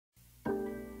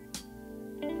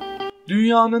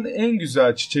Dünyanın en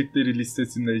güzel çiçekleri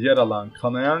listesinde yer alan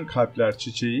Kanayan Kalpler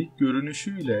çiçeği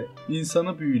görünüşüyle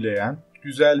insanı büyüleyen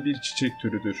güzel bir çiçek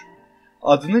türüdür.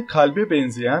 Adını kalbe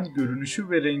benzeyen görünüşü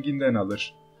ve renginden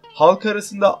alır. Halk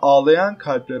arasında ağlayan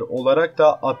kalpler olarak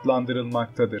da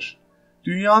adlandırılmaktadır.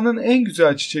 Dünyanın en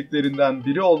güzel çiçeklerinden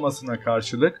biri olmasına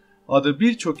karşılık adı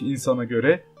birçok insana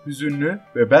göre hüzünlü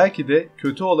ve belki de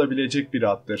kötü olabilecek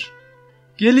bir addır.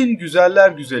 Gelin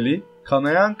güzeller güzeli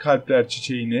Kanayan Kalpler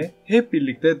çiçeğini hep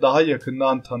birlikte daha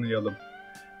yakından tanıyalım.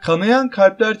 Kanayan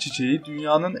Kalpler çiçeği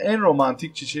dünyanın en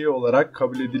romantik çiçeği olarak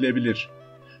kabul edilebilir.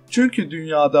 Çünkü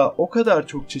dünyada o kadar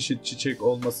çok çeşit çiçek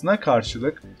olmasına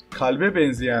karşılık kalbe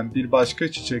benzeyen bir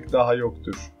başka çiçek daha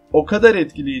yoktur. O kadar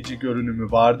etkileyici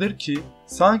görünümü vardır ki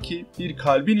sanki bir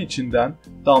kalbin içinden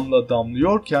damla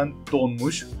damlıyorken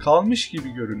donmuş, kalmış gibi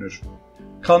görünür.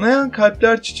 Kanayan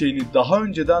Kalpler çiçeğini daha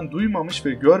önceden duymamış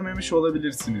ve görmemiş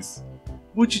olabilirsiniz.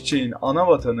 Bu çiçeğin ana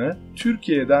vatanı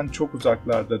Türkiye'den çok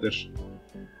uzaklardadır.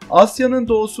 Asya'nın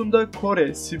doğusunda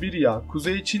Kore, Sibirya,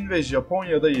 Kuzey Çin ve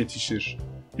Japonya'da yetişir.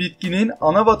 Bitkinin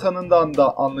ana vatanından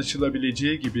da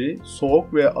anlaşılabileceği gibi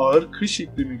soğuk ve ağır kış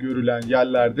iklimi görülen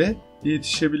yerlerde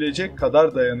yetişebilecek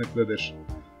kadar dayanıklıdır.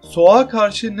 Soğuğa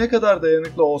karşı ne kadar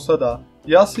dayanıklı olsa da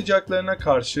yaz sıcaklarına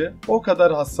karşı o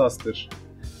kadar hassastır.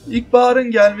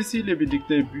 İlkbaharın gelmesiyle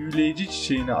birlikte büyüleyici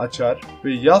çiçeğini açar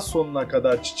ve yaz sonuna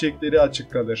kadar çiçekleri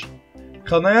açık kalır.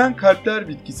 Kanayan kalpler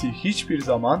bitkisi hiçbir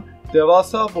zaman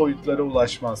devasa boyutlara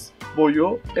ulaşmaz.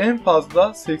 Boyu en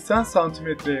fazla 80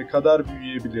 santimetreye kadar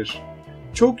büyüyebilir.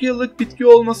 Çok yıllık bitki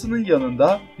olmasının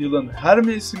yanında yılın her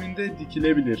mevsiminde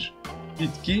dikilebilir.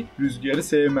 Bitki rüzgarı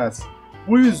sevmez.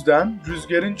 Bu yüzden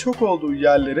rüzgarın çok olduğu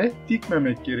yerlere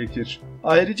dikmemek gerekir.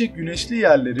 Ayrıca güneşli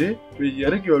yerleri ve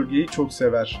yarı gölgeyi çok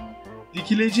sever.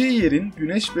 Dikileceği yerin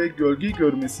güneş ve gölge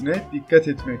görmesine dikkat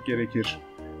etmek gerekir.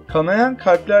 Kanayan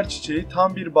kalpler çiçeği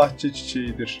tam bir bahçe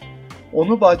çiçeğidir.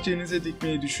 Onu bahçenize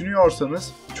dikmeyi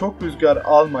düşünüyorsanız çok rüzgar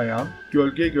almayan,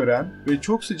 gölge gören ve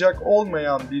çok sıcak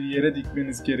olmayan bir yere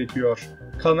dikmeniz gerekiyor.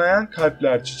 Kanayan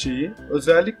kalpler çiçeği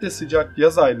özellikle sıcak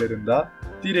yaz aylarında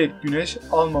direkt güneş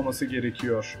almaması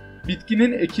gerekiyor.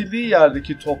 Bitkinin ekildiği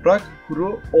yerdeki toprak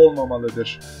kuru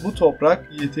olmamalıdır. Bu toprak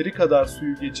yeteri kadar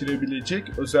suyu geçirebilecek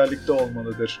özellikte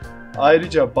olmalıdır.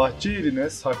 Ayrıca bahçe yerine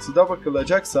saksıda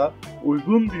bakılacaksa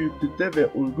uygun büyüklükte ve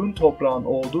uygun toprağın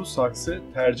olduğu saksı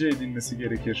tercih edilmesi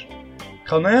gerekir.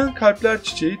 Kanayan kalpler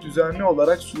çiçeği düzenli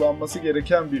olarak sulanması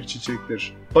gereken bir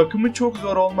çiçektir. Bakımı çok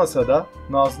zor olmasa da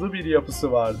nazlı bir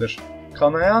yapısı vardır.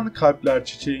 Kanayan kalpler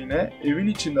çiçeğine evin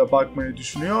içinde bakmayı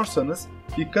düşünüyorsanız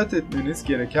dikkat etmeniz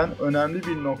gereken önemli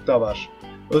bir nokta var.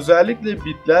 Özellikle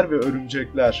bitler ve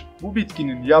örümcekler bu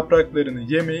bitkinin yapraklarını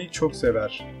yemeyi çok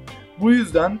sever. Bu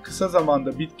yüzden kısa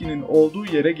zamanda bitkinin olduğu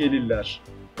yere gelirler.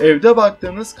 Evde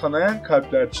baktığınız kanayan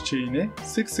kalpler çiçeğini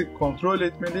sık sık kontrol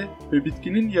etmeli ve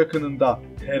bitkinin yakınında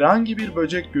herhangi bir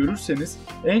böcek görürseniz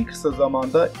en kısa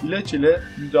zamanda ilaç ile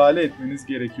müdahale etmeniz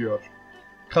gerekiyor.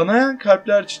 Kanayan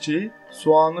kalpler çiçeği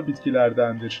soğanlı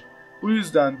bitkilerdendir. Bu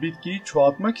yüzden bitkiyi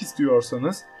çoğaltmak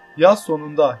istiyorsanız yaz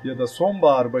sonunda ya da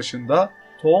sonbahar başında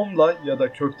tohumla ya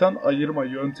da kökten ayırma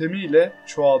yöntemiyle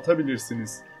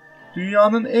çoğaltabilirsiniz.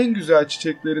 Dünyanın en güzel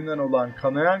çiçeklerinden olan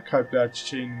kanayan kalpler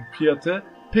çiçeğinin fiyatı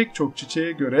pek çok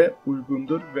çiçeğe göre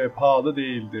uygundur ve pahalı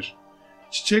değildir.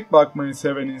 Çiçek bakmayı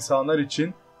seven insanlar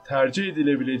için tercih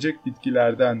edilebilecek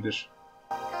bitkilerdendir.